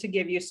idea is to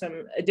give you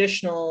some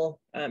additional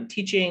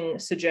teaching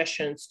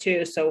suggestions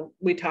too. So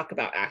we talk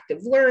about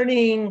active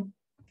learning,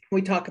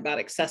 we talk about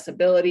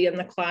accessibility in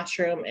the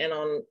classroom and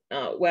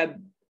on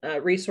web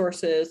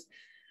resources.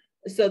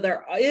 So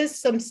there is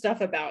some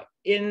stuff about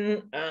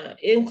in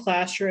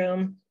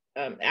classroom,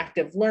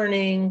 active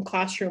learning,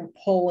 classroom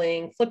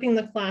polling, flipping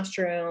the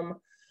classroom,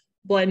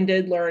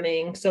 blended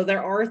learning. So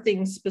there are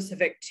things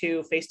specific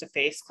to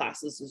face-to-face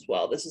classes as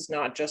well. This is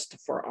not just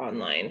for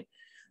online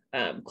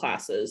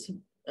classes,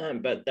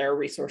 but there are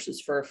resources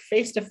for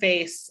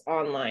face-to-face,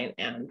 online,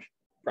 and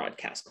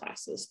broadcast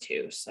classes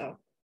too. So,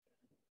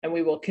 and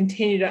we will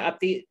continue to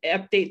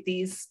update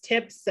these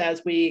tips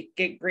as we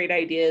get great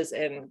ideas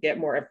and get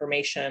more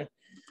information.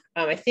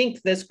 I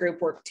think this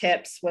group work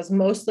tips was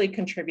mostly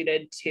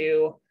contributed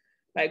to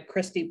by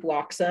Christy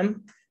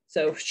Bloxham.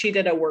 So she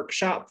did a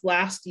workshop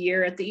last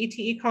year at the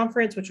ETE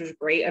conference, which was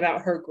great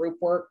about her group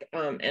work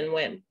and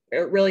went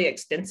really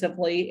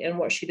extensively in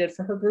what she did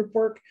for her group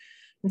work.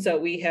 And so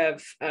we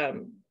have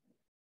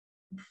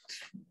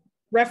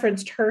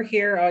referenced her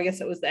here. I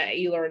guess it was that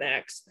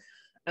eLearnX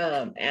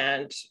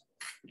and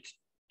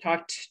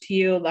talked to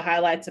you the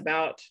highlights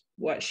about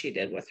what she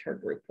did with her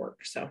group work.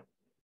 So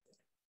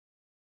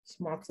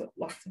lots of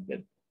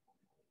good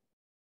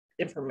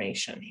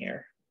information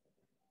here.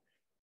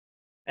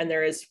 And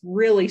there is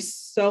really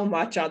so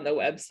much on the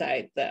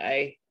website that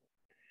I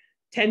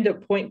tend to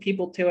point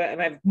people to it.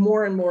 And I've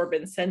more and more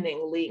been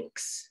sending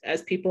links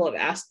as people have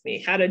asked me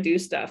how to do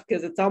stuff,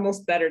 because it's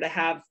almost better to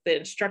have the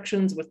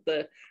instructions with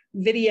the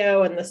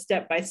video and the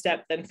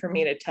step-by-step than for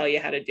me to tell you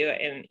how to do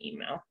it in an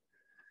email.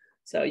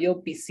 So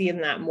you'll be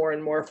seeing that more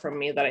and more from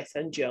me, that I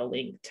send you a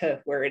link to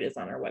where it is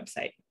on our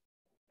website.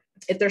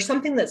 If there's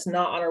something that's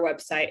not on our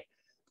website,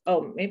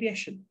 oh, maybe I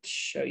should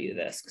show you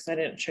this because I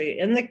didn't show you.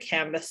 In the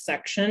Canvas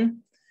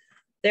section,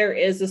 there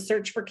is a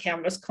search for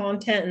Canvas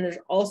content, and there's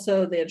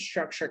also the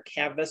Instructure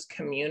Canvas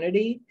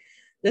community.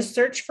 The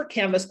search for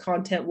Canvas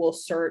content will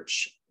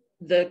search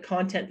the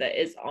content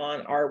that is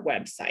on our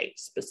website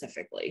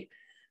specifically.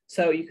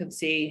 So you can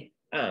see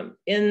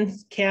in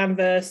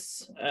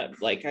Canvas,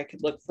 like I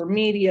could look for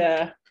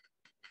media,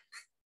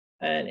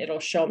 and it'll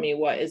show me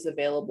what is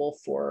available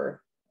for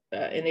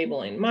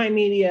enabling my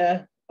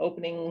media,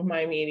 opening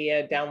my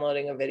media,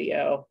 downloading a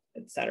video,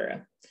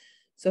 etc.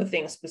 So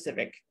things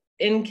specific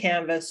in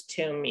Canvas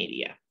to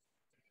media.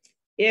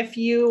 If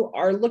you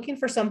are looking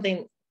for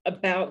something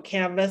about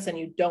Canvas and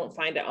you don't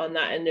find it on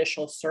that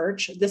initial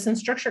search, this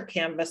Instructure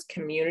Canvas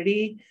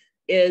community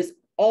is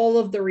all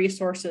of the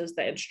resources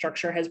that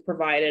Instructure has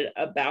provided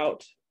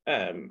about,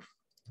 let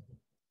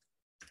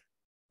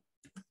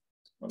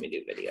me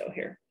do video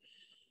here,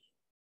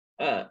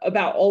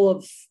 about all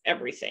of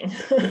everything,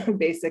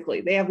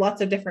 basically. They have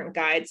lots of different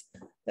guides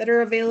that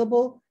are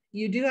available.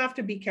 You do have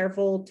to be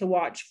careful to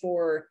watch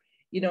for,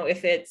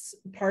 if it's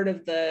part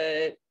of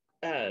the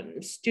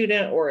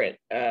student or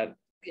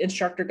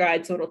instructor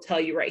guide. So it'll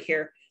tell you right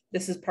here,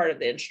 this is part of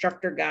the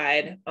instructor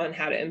guide on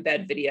how to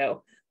embed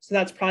video. So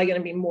that's probably going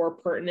to be more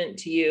pertinent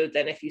to you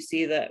than if you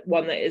see the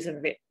one that is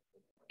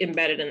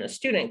embedded in the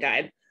student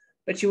guide.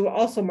 But you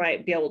also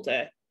might be able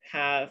to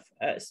have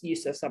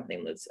use of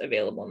something that's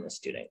available in the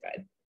student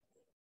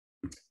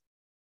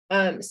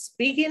guide.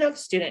 Speaking of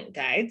student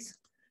guides,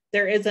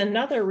 there is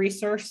another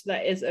resource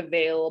that is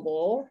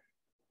available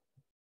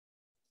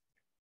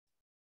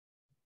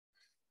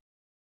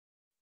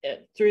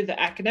through the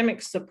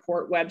academic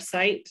support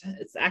website.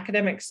 It's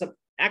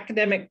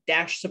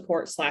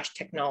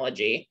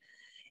academic-support/technology.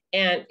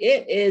 And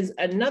it is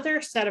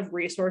another set of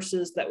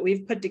resources that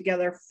we've put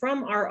together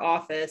from our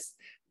office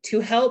to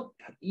help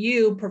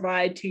you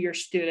provide to your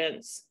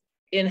students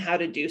in how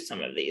to do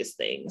some of these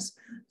things.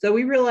 So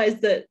we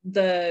realize that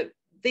the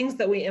things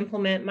that we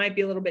implement might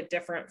be a little bit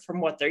different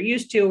from what they're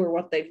used to or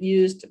what they've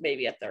used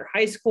maybe at their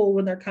high school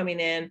when they're coming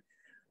in,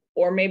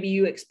 or maybe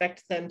you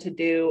expect them to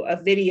do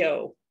a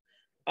video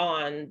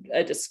on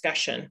a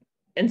discussion.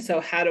 And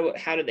so how do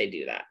they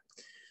do that?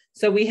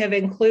 So we have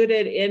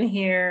included in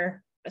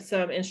here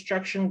some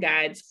instruction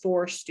guides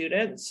for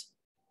students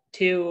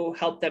to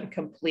help them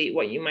complete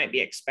what you might be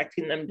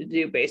expecting them to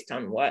do based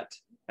on what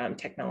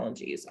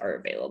technologies are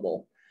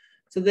available.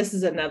 So this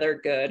is another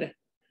good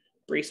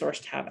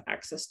resource to have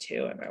access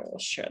to, and I will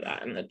share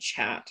that in the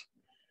chat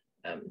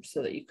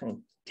so that you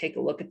can take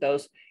a look at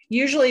those.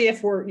 Usually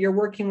if you're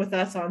working with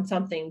us on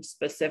something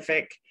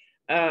specific,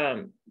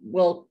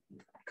 we'll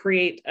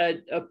create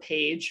a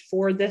page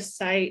for this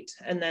site,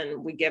 and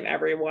then we give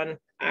everyone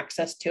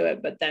access to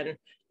it, but then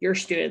your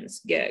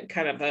students get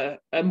kind of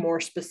a more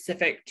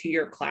specific to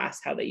your class,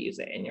 how they use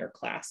it in your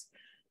class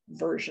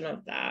version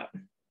of that.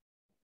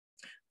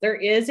 There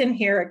is in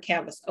here a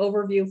Canvas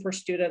overview for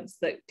students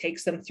that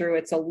takes them through.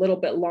 It's a little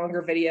bit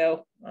longer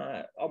video,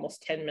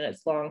 almost 10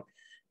 minutes long,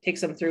 takes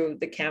them through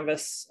the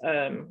Canvas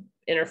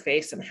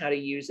interface and how to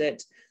use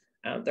it.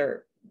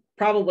 They're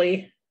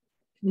probably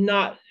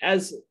not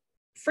as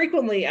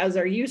frequently as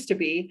there used to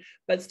be,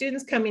 but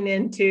students coming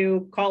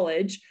into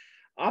college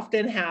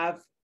often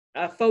have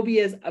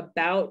phobias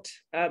about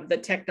the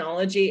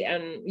technology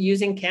and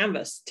using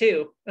Canvas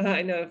too.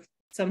 I know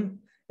some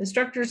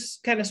instructors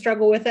kind of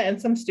struggle with it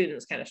and some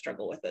students kind of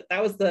struggle with it.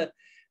 That was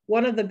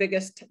one of the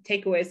biggest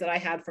takeaways that I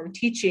had from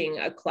teaching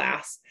a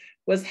class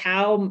was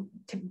how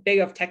big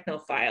of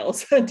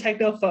technophiles and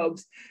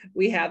technophobes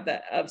we have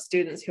of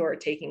students who are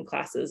taking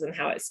classes and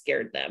how it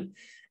scared them.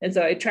 And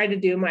so I tried to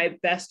do my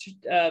best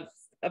of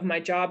my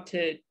job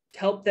to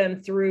help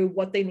them through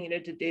what they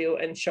needed to do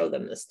and show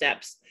them the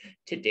steps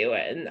to do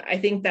it. And I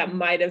think that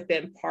might have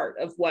been part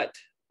of what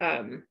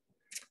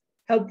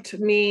helped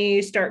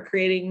me start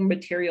creating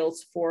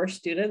materials for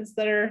students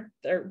that are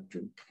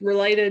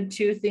related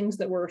to things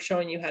that we're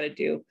showing you how to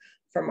do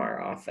from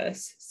our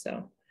office.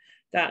 So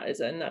that is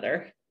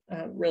another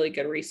really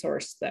good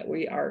resource that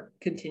we are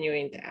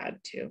continuing to add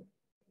to.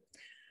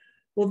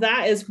 Well,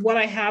 that is what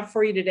I have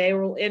for you today.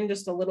 We'll end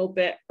just a little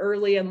bit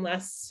early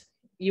unless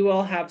you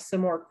all have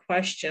some more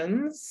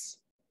questions.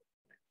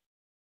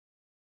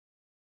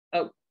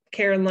 Oh,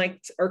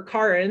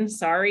 Karin,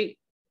 sorry.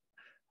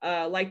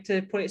 Like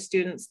to point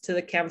students to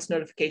the Canvas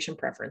notification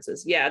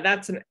preferences. Yeah,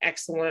 that's an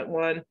excellent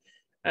one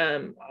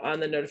on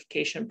the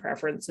notification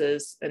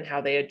preferences and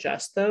how they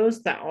adjust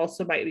those. That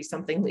also might be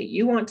something that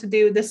you want to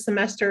do this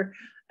semester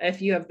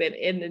if you have been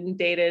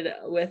inundated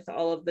with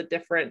all of the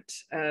different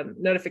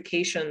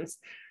notifications.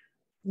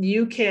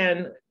 You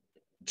can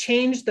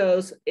change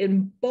those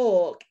in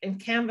bulk, and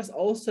Canvas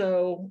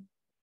also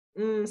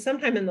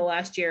sometime in the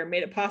last year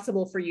made it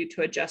possible for you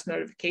to adjust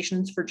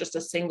notifications for just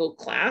a single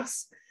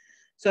class.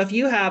 So if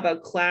you have a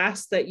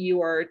class that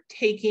you are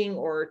taking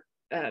or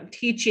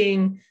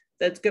teaching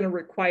that's going to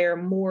require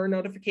more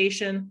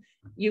notification,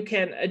 you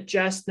can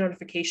adjust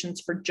notifications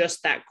for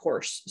just that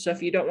course. So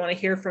if you don't want to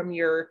hear from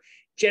your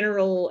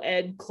general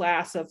ed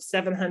class of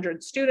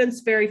 700 students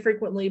very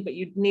frequently, but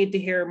you need to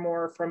hear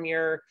more from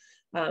your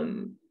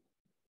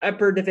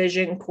upper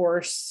division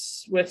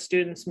course with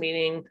students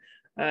meeting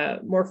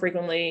more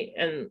frequently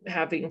and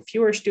having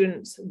fewer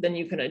students, then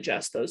you can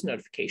adjust those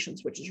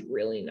notifications, which is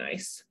really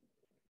nice.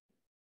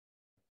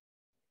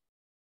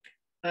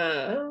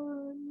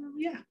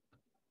 Yeah.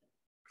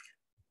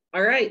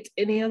 All right.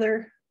 Any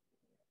other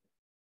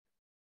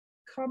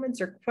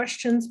comments or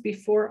questions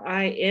before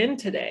I end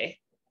today?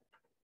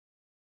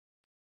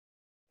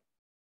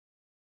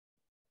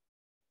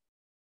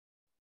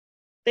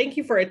 Thank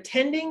you for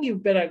attending.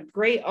 You've been a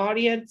great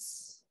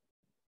audience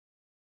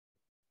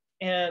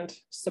and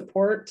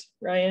support,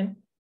 Ryan.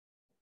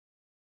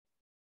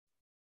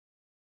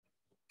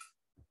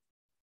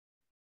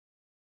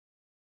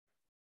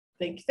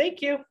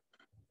 Thank you.